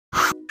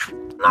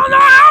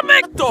I'll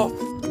make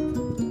the.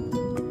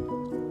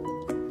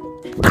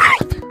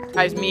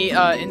 Guys, me,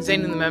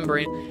 Insane in the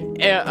Membrane.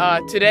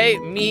 Today,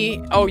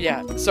 me. Oh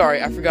yeah,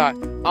 sorry, I forgot.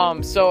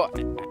 So,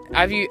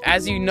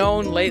 as you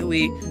known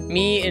lately,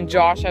 me and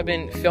Josh have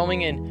been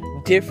filming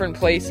in different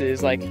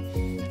places, like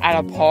at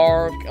a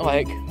park,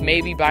 like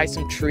maybe by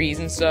some trees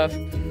and stuff.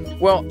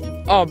 Well,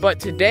 but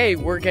today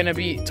we're gonna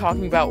be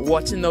talking about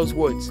what's in those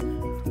woods.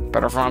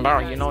 Better find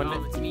out, you know.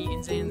 It's me,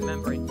 Insane in the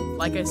Membrane.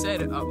 Like I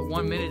said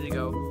 1 minute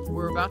ago,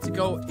 we're about to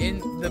go in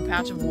the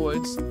patch of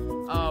woods.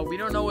 We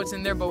don't know what's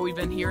in there, but we've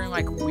been hearing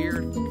like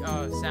weird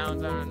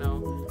sounds. I don't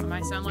know. I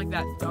might sound like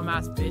that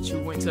dumbass bitch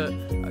who went to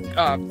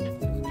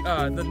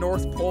the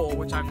North Pole,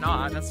 which I'm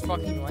not. That's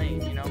fucking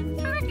lame, you know.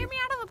 Get me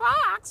out of the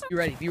box. Be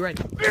ready. Be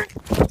ready.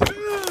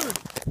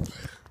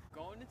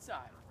 Going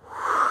inside.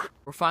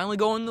 We're finally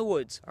going in the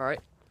woods. All right.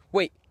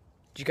 Wait.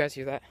 Did you guys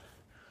hear that?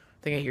 I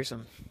think I hear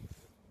some.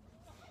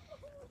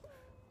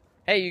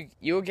 Hey,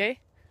 you okay?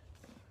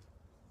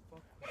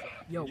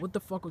 Yo, what the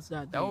fuck was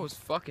that, dude? That was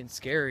fucking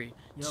scary.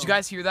 Yo. Did you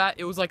guys hear that?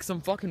 It was like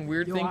some fucking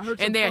weird thing,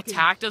 and they fucking...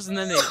 attacked us, and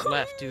then they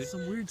left, dude.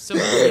 Some weird some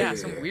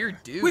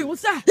weird dude. Wait,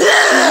 what's that?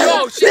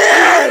 Yo,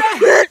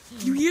 shit!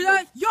 You hear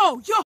that?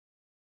 Yo!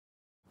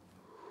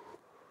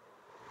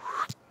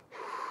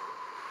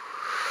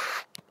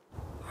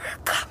 We're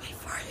coming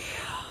for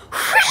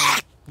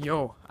you.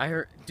 Yo, I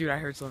heard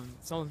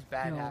something's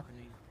bad Yo.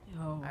 happening.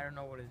 Yo. I don't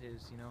know what it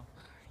is, you know.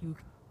 You...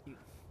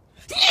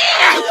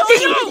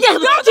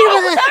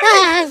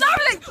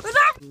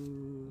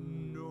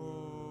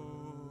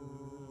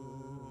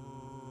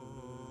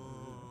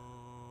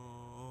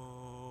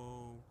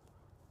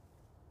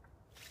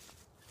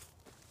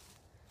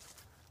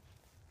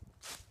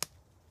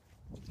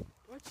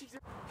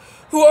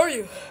 Who are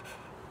you?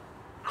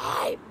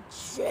 I'm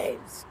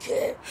James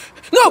Kid.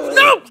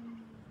 No!